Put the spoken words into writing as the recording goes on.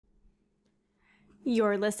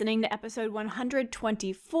You're listening to episode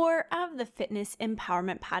 124 of the Fitness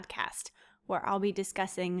Empowerment Podcast, where I'll be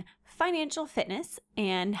discussing financial fitness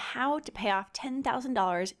and how to pay off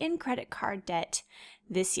 $10,000 in credit card debt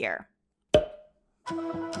this year.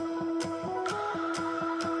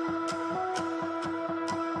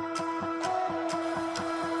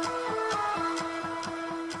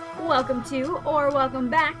 Welcome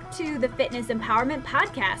back to the Fitness Empowerment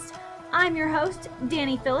Podcast. I'm your host,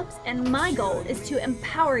 Danny Phillips, and my goal is to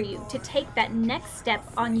empower you to take that next step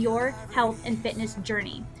on your health and fitness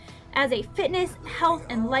journey. As a fitness, health,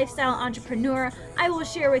 and lifestyle entrepreneur, I will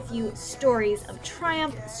share with you stories of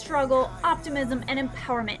triumph, struggle, optimism, and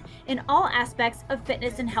empowerment in all aspects of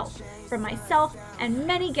fitness and health from myself and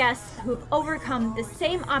many guests who have overcome the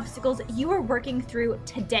same obstacles you are working through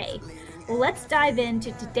today. Let's dive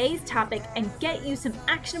into today's topic and get you some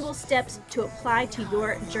actionable steps to apply to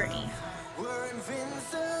your journey. We're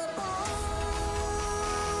invincible.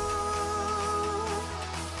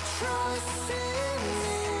 Trust in me.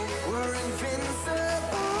 We're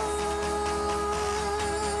invincible.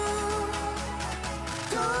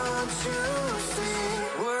 Don't you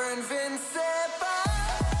see? We're invincible.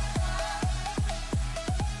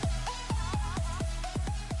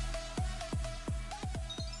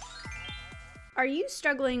 Are you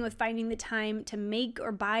struggling with finding the time to make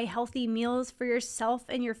or buy healthy meals for yourself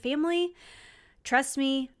and your family? Trust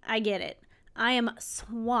me, I get it. I am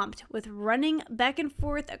swamped with running back and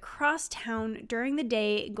forth across town during the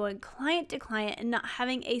day, going client to client and not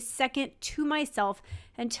having a second to myself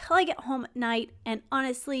until I get home at night. And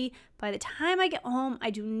honestly, by the time I get home, I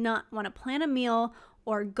do not want to plan a meal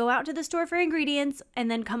or go out to the store for ingredients and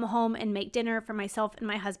then come home and make dinner for myself and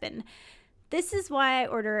my husband. This is why I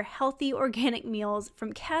order healthy organic meals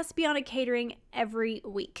from Caspiana Catering every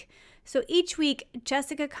week. So each week,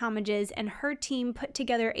 Jessica Commages and her team put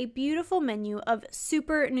together a beautiful menu of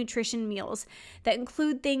super nutrition meals that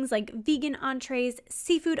include things like vegan entrees,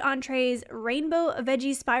 seafood entrees, rainbow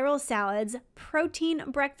veggie spiral salads,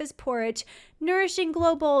 protein breakfast porridge, nourishing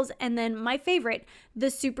glow bowls, and then my favorite,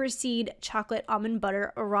 the Super Seed chocolate almond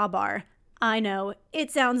butter raw bar. I know, it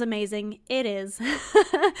sounds amazing. It is.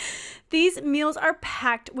 These meals are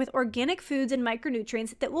packed with organic foods and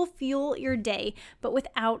micronutrients that will fuel your day, but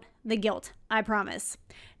without the guilt, I promise.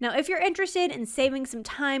 Now, if you're interested in saving some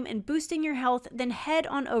time and boosting your health, then head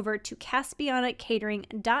on over to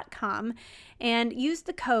caspianacatering.com and use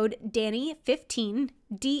the code DANNY15,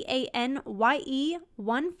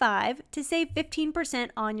 DANYE15 to save 15%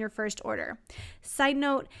 on your first order. Side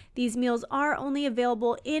note, these meals are only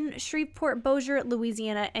available in Shreveport, Bossier,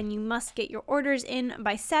 Louisiana, and you must get your orders in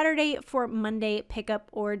by Saturday for Monday pickup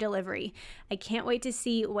or delivery. I can't wait to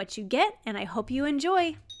see what you get, and I hope you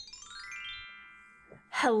enjoy.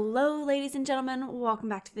 Hello, ladies and gentlemen. Welcome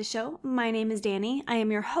back to the show. My name is Danny. I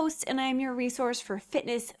am your host, and I am your resource for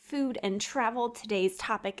fitness, food, and travel. Today's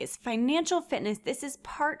topic is financial fitness. This is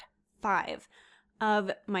part 5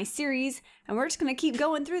 of my series, and we're just going to keep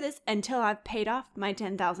going through this until I've paid off my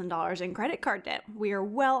 $10,000 in credit card debt. We are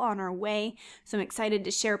well on our way, so I'm excited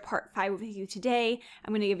to share part 5 with you today.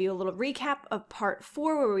 I'm going to give you a little recap of part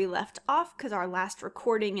 4 where we left off, because our last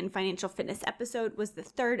recording and financial fitness episode was the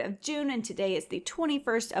 3rd of June, and today is the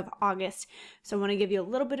 21st of August. So I want to give you a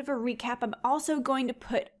little bit of a recap. I'm also going to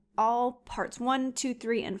put all parts 1, 2,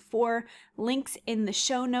 3, and 4 links in the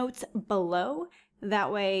show notes below.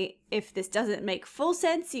 That way, if this doesn't make full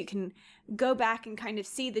sense, you can go back and kind of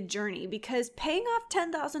see the journey, because paying off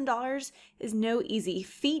 $10,000 is no easy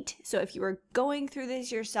feat. So if you are going through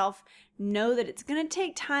this yourself, know that it's going to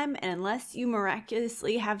take time. And unless you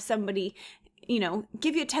miraculously have somebody,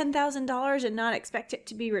 give you $10,000 and not expect it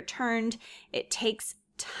to be returned, it takes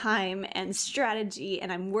time and strategy,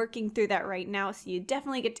 and I'm working through that right now, so you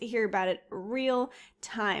definitely get to hear about it real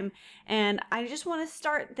time. And I just want to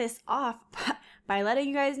start this off by letting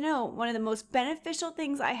you guys know one of the most beneficial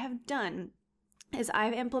things I have done is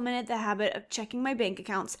I've implemented the habit of checking my bank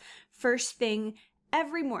accounts first thing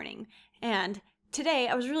every morning. And today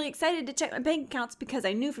I was really excited to check my bank accounts because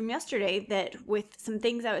I knew from yesterday that with some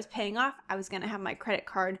things I was paying off, I was going to have my credit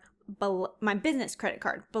card my business credit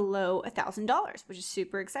card below $1,000, which is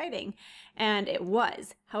super exciting. And it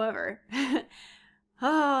was. However,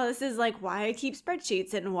 this is like why I keep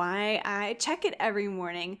spreadsheets and why I check it every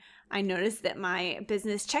morning. I noticed that my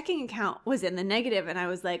business checking account was in the negative, and I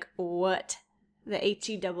was like, what the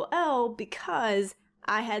HELL? Because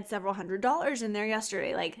I had several $100s in there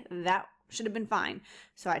yesterday. Like, that should have been fine.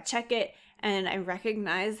 So I check it, and I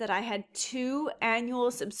recognized that I had 2 annual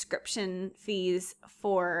subscription fees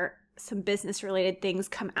for some business related things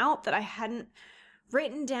come out that I hadn't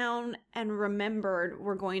written down and remembered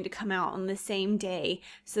were going to come out on the same day.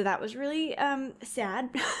 So that was really sad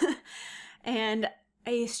and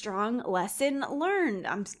a strong lesson learned.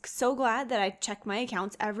 I'm so glad that I checked my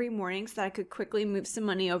accounts every morning so that I could quickly move some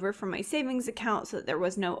money over from my savings account so that there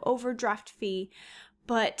was no overdraft fee.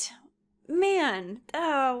 But man,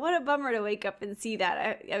 what a bummer to wake up and see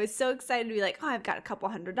that. I was so excited to be like, oh, I've got a couple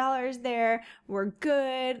 $100 there. We're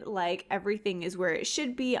good. Like, everything is where it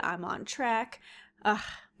should be. I'm on track.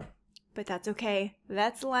 But that's okay.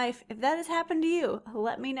 That's life. If that has happened to you,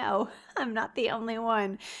 let me know. I'm not the only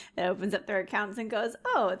one that opens up their accounts and goes,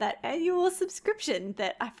 oh, that annual subscription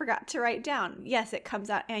that I forgot to write down. Yes, it comes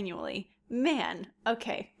out annually. Man,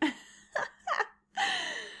 okay.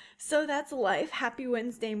 So that's life. Happy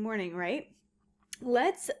Wednesday morning, right?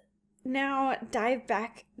 Let's now dive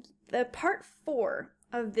back. The part 4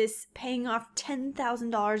 of this paying off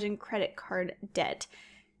 $10,000 in credit card debt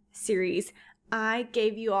series, I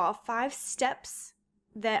gave you all 5 steps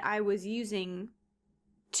that I was using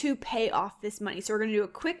to pay off this money. So we're going to do a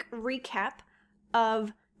quick recap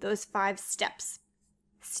of those 5 steps.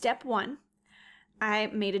 Step 1, I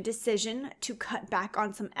made a decision to cut back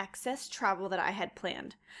on some excess travel that I had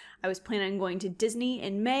planned. I was planning on going to Disney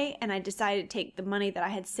in May, and I decided to take the money that I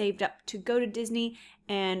had saved up to go to Disney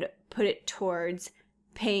and put it towards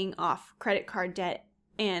paying off credit card debt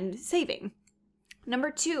and saving.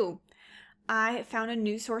 Number 2, I found a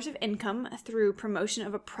new source of income through promotion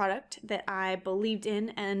of a product that I believed in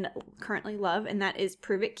and currently love, and that is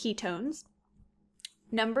Prove It Ketones.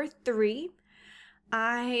 Number 3,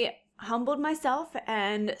 I humbled myself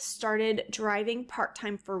and started driving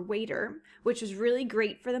part-time for Waiter, which was really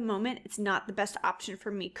great for the moment. It's not the best option for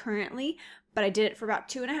me currently, but I did it for about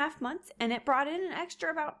 2.5 months, and it brought in an extra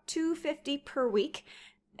about $250 per week.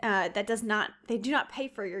 They do not pay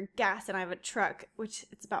for your gas, and I have a truck, which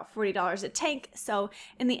it's about $40 a tank. So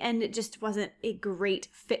in the end, it just wasn't a great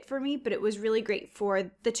fit for me, but it was really great for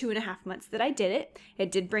the 2.5 months that I did it.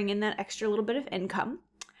 It did bring in that extra little bit of income.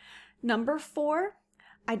 Number 4,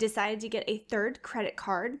 I decided to get a 3rd credit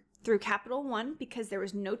card through Capital One because there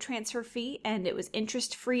was no transfer fee and it was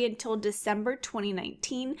interest free until December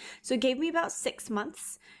 2019. So it gave me about 6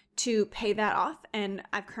 months to pay that off, and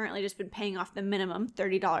I've currently just been paying off the minimum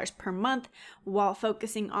 $30 per month while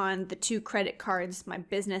focusing on the 2 credit cards, my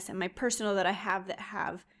business and my personal, that I have that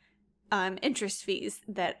have interest fees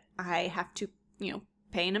that I have to,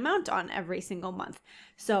 pay an amount on every single month.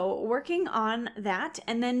 So working on that.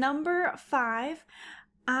 And then number 5,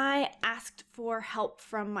 I asked for help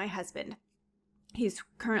from my husband. He's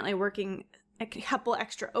currently working a couple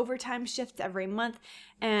extra overtime shifts every month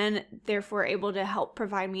and therefore able to help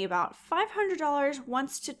provide me about $500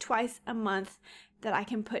 once to twice a month that I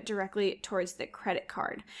can put directly towards the credit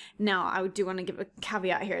card. Now, I do want to give a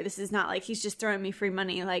caveat here. This is not like he's just throwing me free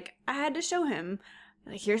money. Like, I had to show him,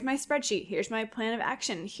 like, here's my spreadsheet, here's my plan of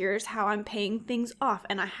action, here's how I'm paying things off,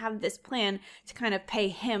 and I have this plan to kind of pay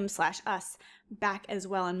him/us back as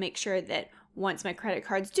well and make sure that once my credit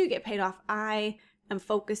cards do get paid off, I am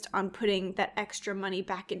focused on putting that extra money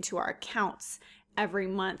back into our accounts every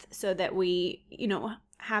month so that we,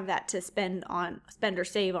 have that to spend or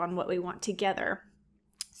save on what we want together.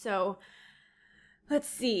 So let's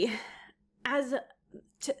see,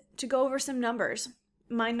 to go over some numbers.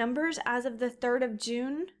 My numbers as of the 3rd of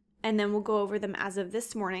June, and then we'll go over them as of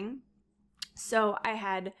this morning. So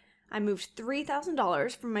I moved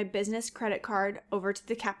 $3,000 from my business credit card over to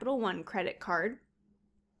the Capital One credit card.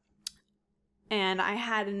 And I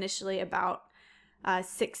had initially about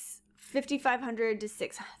 $5,500 to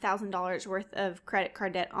 $6,000 worth of credit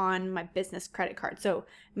card debt on my business credit card. So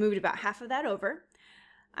moved about half of that over.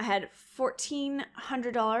 I had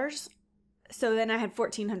 $1,400. So then I had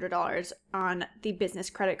 $1,400 on the business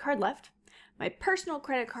credit card left. My personal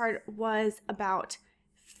credit card was about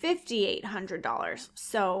 $5,800.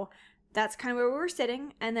 So that's kind of where we were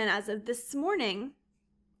sitting. And then as of this morning,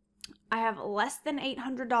 I have less than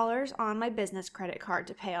 $800 on my business credit card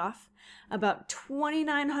to pay off, about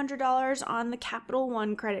 $2,900 on the Capital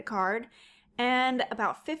One credit card, and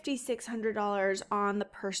about $5,600 on the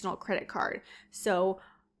personal credit card. So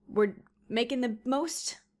we're making the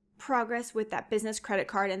most progress with that business credit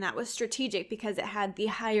card, and that was strategic because it had the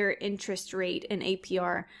higher interest rate and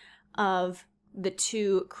APR of the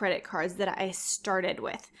 2 credit cards that I started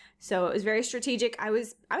with. So it was very strategic. I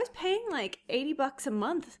was paying like $80 a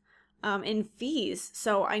month in fees.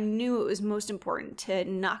 So I knew it was most important to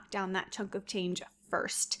knock down that chunk of change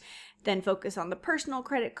first, then focus on the personal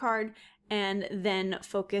credit card, and then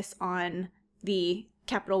focus on the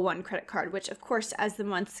Capital One credit card, which of course, as the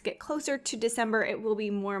months get closer to December, it will be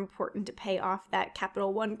more important to pay off that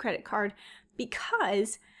Capital One credit card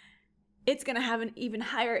because it's going to have an even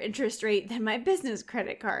higher interest rate than my business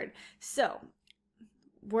credit card. So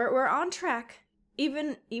we're on track.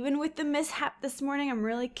 Even with the mishap this morning, I'm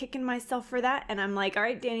really kicking myself for that. And I'm like, all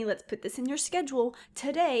right, Danny, let's put this in your schedule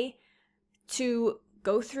today to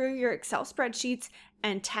go through your Excel spreadsheets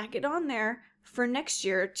and tack it on there for next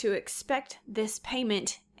year to expect this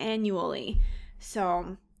payment annually.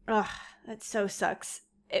 So, that so sucks.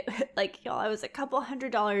 Like, y'all, I was a couple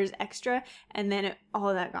 $100 extra and then all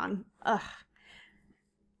of that gone.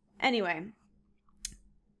 Anyway,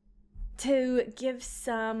 to give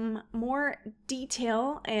some more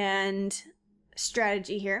detail and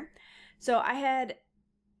strategy here. So I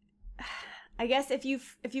guess if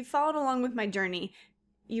you've followed along with my journey,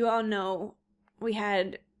 you all know we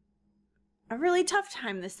had a really tough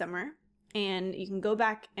time this summer, and you can go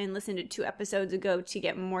back and listen to 2 episodes ago to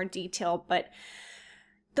get more detail. But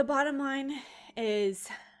the bottom line is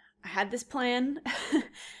I had this plan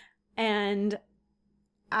and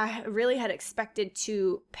I really had expected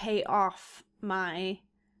to pay off my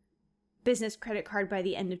business credit card by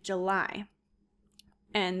the end of July.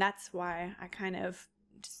 And that's why I kind of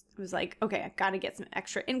just was like, okay, I got to get some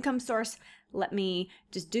extra income source. Let me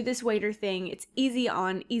just do this waiter thing. It's easy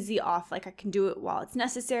on, easy off. Like, I can do it while it's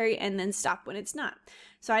necessary and then stop when it's not.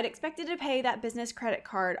 So I'd expected to pay that business credit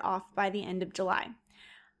card off by the end of July.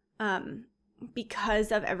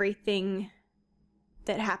 Because of everything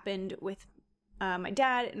that happened with my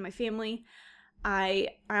dad and my family, I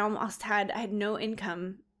had no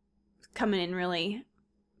income coming in really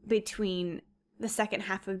between the second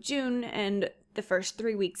half of June and the first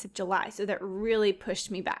 3 weeks of July. So that really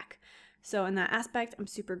pushed me back. So in that aspect, I'm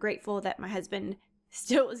super grateful that my husband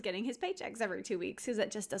still was getting his paychecks every 2 weeks, because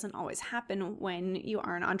that just doesn't always happen when you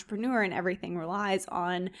are an entrepreneur and everything relies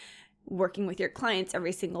on working with your clients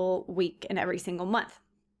every single week and every single month.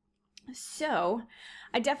 So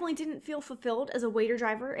I definitely didn't feel fulfilled as a waiter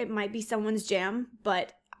driver. It might be someone's jam,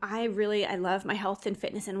 but I love my health and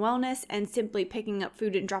fitness and wellness, and simply picking up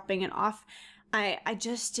food and dropping it off, I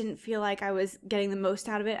just didn't feel like I was getting the most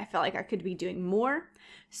out of it. I felt like I could be doing more.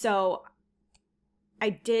 So I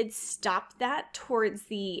did stop that towards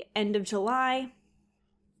the end of July.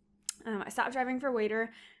 I stopped driving for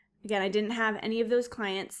waiter. Again, I didn't have any of those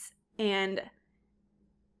clients, and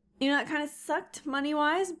that kind of sucked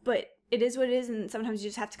money-wise, but it is what it is, and sometimes you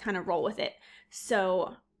just have to kind of roll with it.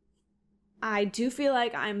 So I do feel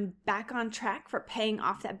like I'm back on track for paying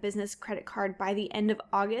off that business credit card by the end of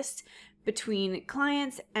August, between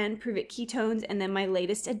clients and Prove It Ketones, and then my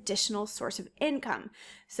latest additional source of income.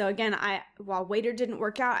 So again, while waiter didn't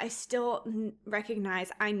work out, I still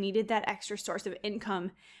recognize I needed that extra source of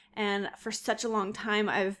income. And for such a long time,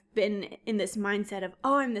 I've been in this mindset of,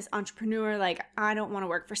 I'm this entrepreneur. Like, I don't want to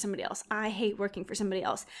work for somebody else. I hate working for somebody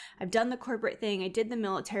else. I've done the corporate thing. I did the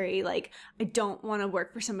military. Like, I don't want to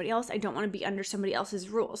work for somebody else. I don't want to be under somebody else's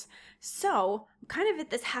rules. So I'm kind of at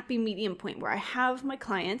this happy medium point where I have my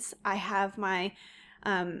clients. I have my,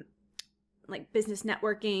 business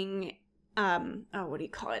networking, what do you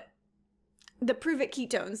call it? The Prove It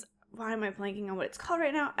Ketones. Why am I blanking on what it's called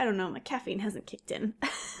right now? I don't know. My caffeine hasn't kicked in.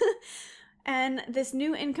 And this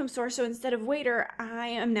new income source, so instead of waiter, I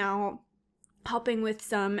am now helping with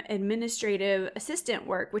some administrative assistant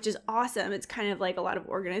work, which is awesome. It's kind of like a lot of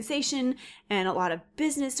organization and a lot of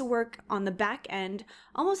business work on the back end,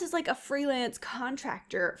 almost as like a freelance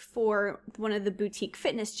contractor for one of the boutique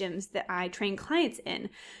fitness gyms that I train clients in.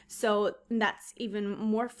 So that's even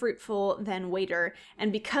more fruitful than waiter.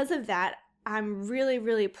 And because of that, I'm really,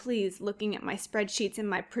 really pleased looking at my spreadsheets and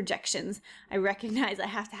my projections. I recognize I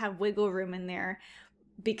have to have wiggle room in there,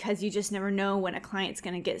 because you just never know when a client's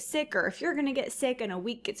going to get sick, or if you're going to get sick and a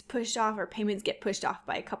week gets pushed off, or payments get pushed off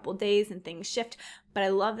by a couple days and things shift. But I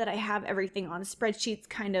love that I have everything on spreadsheets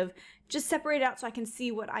kind of just separated out so I can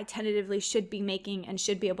see what I tentatively should be making and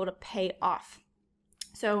should be able to pay off.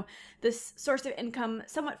 So this source of income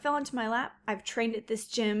somewhat fell into my lap. I've trained at this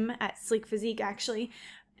gym at Sleek Physique, actually,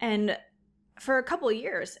 and for a couple of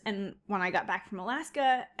years. And when I got back from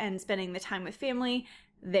Alaska and spending the time with family,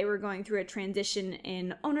 they were going through a transition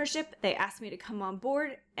in ownership. They asked me to come on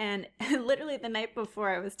board, and literally the night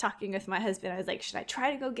before I was talking with my husband, I was like, should I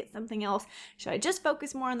try to go get something else? Should I just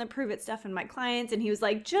focus more on the Prove It stuff and my clients? And he was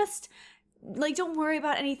like, don't worry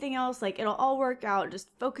about anything else. Like, it'll all work out. Just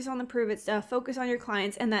focus on the Prove It stuff, focus on your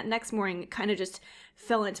clients. And that next morning, it kind of just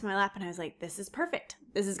fell into my lap, and I was like, this is perfect.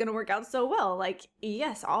 This is going to work out so well. Like,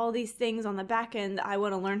 yes, all these things on the back end I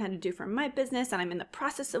want to learn how to do for my business, and I'm in the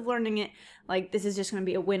process of learning it. Like, this is just going to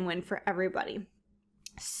be a win-win for everybody.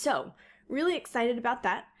 So, really excited about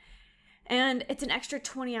that. And it's an extra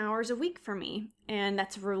 20 hours a week for me, and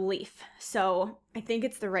that's a relief. So I think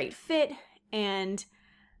it's the right fit. And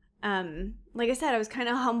like I said, I was kind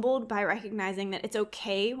of humbled by recognizing that it's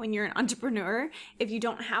okay when you're an entrepreneur. If you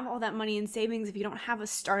don't have all that money in savings, if you don't have a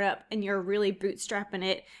startup and you're really bootstrapping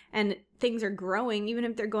it and things are growing, even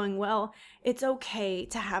if they're going well, it's okay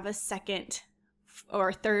to have a second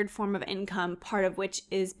or third form of income, part of which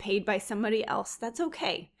is paid by somebody else. That's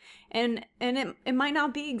okay. And it might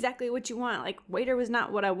not be exactly what you want. Like, waiter was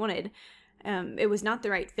not what I wanted. It was not the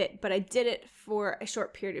right fit, but I did it for a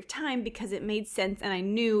short period of time because it made sense and I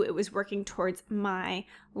knew it was working towards my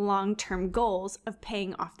long-term goals of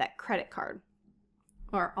paying off that credit card,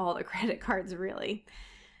 or all the credit cards really.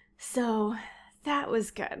 So that was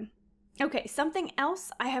good. Okay, something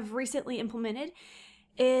else I have recently implemented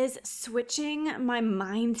is switching my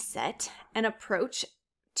mindset and approach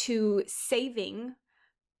to saving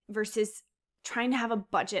versus trying to have a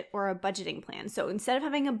budget or a budgeting plan. So instead of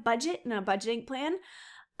having a budget and a budgeting plan,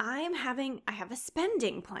 I have a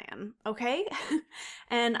spending plan, okay?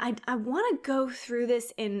 And I want to go through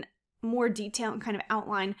this in more detail and kind of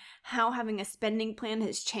outline how having a spending plan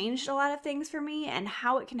has changed a lot of things for me and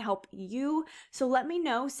how it can help you. So let me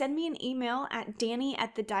know. Send me an email at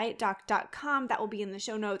danny@thedietdoc.com. That will be in the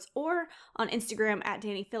show notes, or on Instagram at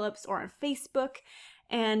Danny Phillips, or on Facebook.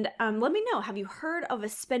 And let me know, have you heard of a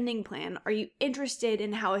spending plan? Are you interested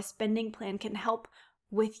in how a spending plan can help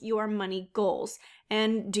with your money goals?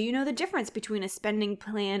 And do you know the difference between a spending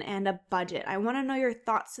plan and a budget? I want to know your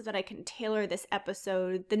thoughts so that I can tailor this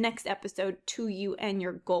episode, the next episode, to you and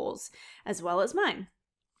your goals, as well as mine.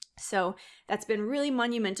 So that's been really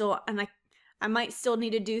monumental, and I might still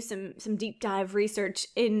need to do some deep dive research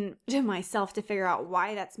into myself to figure out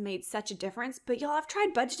why that's made such a difference. But y'all, I've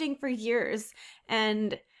tried budgeting for years,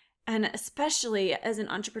 and especially as an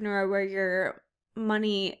entrepreneur where your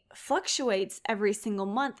money fluctuates every single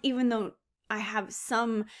month, even though I have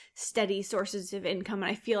some steady sources of income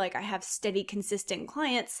and I feel like I have steady, consistent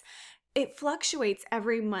clients, it fluctuates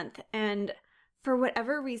every month. And for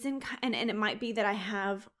whatever reason, and it might be that I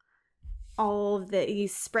have all of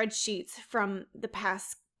these spreadsheets from the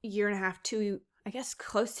past year and a half to, I guess,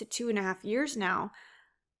 close to 2.5 years now,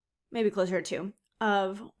 maybe closer to 2,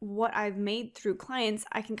 of what I've made through clients.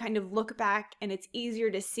 I can kind of look back and it's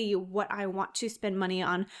easier to see what I want to spend money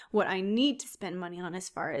on, what I need to spend money on as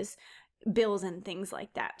far as bills and things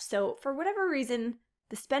like that. So for whatever reason,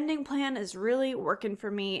 the spending plan is really working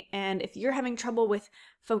for me. And if you're having trouble with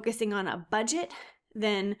focusing on a budget,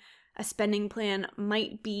 then a spending plan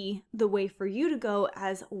might be the way for you to go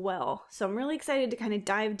as well. So I'm really excited to kind of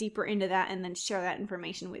dive deeper into that and then share that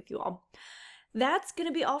information with you all. That's going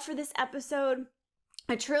to be all for this episode.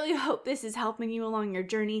 I truly hope this is helping you along your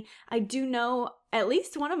journey. I do know at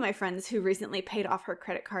least one of my friends who recently paid off her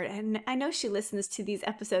credit card, and I know she listens to these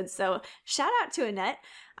episodes, so shout out to Annette.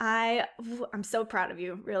 I'm so proud of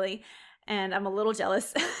you, really, and I'm a little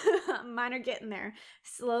jealous. Mine are getting there,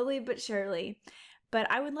 slowly but surely. But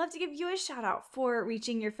I would love to give you a shout out for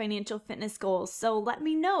reaching your financial fitness goals. So let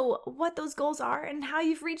me know what those goals are and how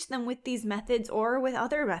you've reached them with these methods or with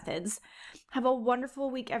other methods. Have a wonderful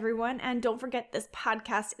week, everyone. And don't forget, this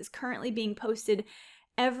podcast is currently being posted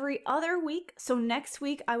every other week. So next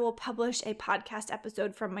week, I will publish a podcast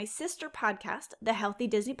episode from my sister podcast, the Healthy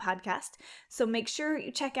Disney Podcast. So make sure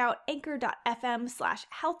you check out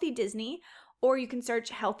anchor.fm/healthydisney, or you can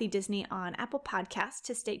search Healthy Disney on Apple Podcasts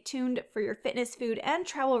to stay tuned for your fitness, food, and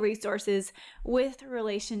travel resources with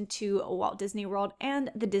relation to Walt Disney World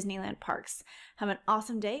and the Disneyland parks. Have an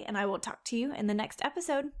awesome day, and I will talk to you in the next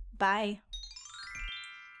episode. Bye.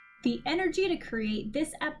 The energy to create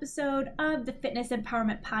this episode of the Fitness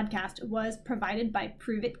Empowerment Podcast was provided by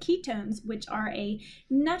Prove It Ketones, which are a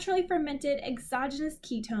naturally fermented exogenous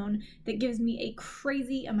ketone that gives me a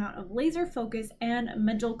crazy amount of laser focus and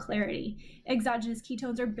mental clarity. Exogenous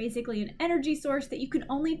ketones are basically an energy source that you can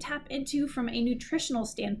only tap into from a nutritional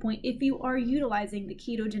standpoint if you are utilizing the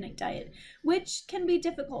ketogenic diet, which can be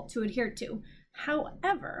difficult to adhere to.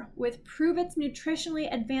 However, with Prove It's nutritionally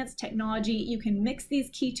advanced technology, you can mix these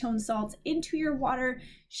ketone salts into your water,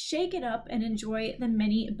 shake it up, and enjoy the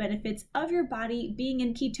many benefits of your body being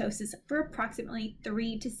in ketosis for approximately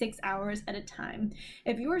 3 to 6 hours at a time.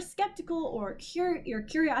 If you're skeptical or your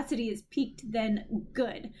curiosity is piqued, then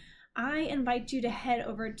good. I invite you to head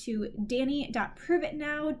over to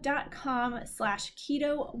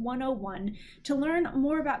danny.proveitnow.com/keto101 to learn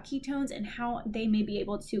more about ketones and how they may be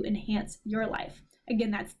able to enhance your life.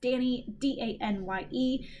 Again, that's Danny,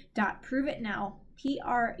 DANY.proveitnow,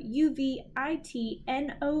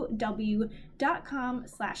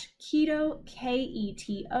 PRUVITNOW.com/keto,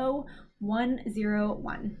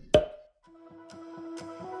 KETO101.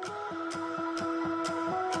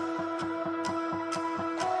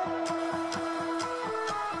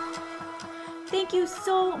 Thank you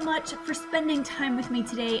so much for spending time with me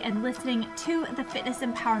today and listening to the Fitness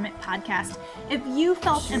Empowerment Podcast. If you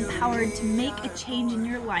felt empowered to make a change in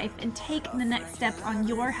your life and take the next step on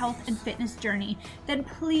your health and fitness journey, then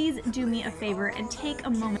please do me a favor and take a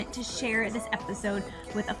moment to share this episode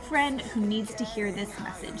with a friend who needs to hear this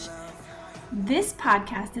message. This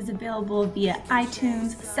podcast is available via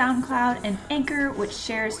iTunes, SoundCloud, and Anchor, which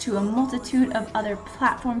shares to a multitude of other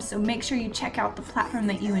platforms, so make sure you check out the platform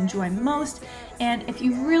that you enjoy most. And if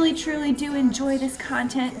you really truly do enjoy this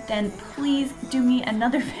content, then please do me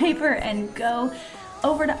another favor and go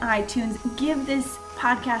over to iTunes, give this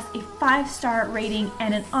podcast a 5-star rating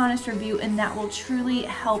and an honest review, and that will truly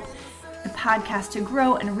help the podcast to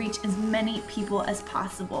grow and reach as many people as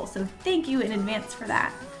possible. So thank you in advance for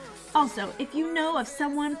that. Also, if you know of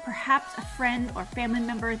someone, perhaps a friend or family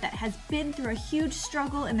member that has been through a huge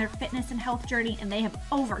struggle in their fitness and health journey and they have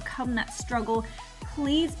overcome that struggle,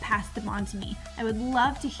 please pass them on to me. I would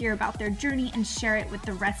love to hear about their journey and share it with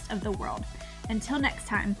the rest of the world. Until next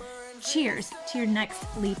time, cheers to your next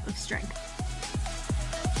leap of strength.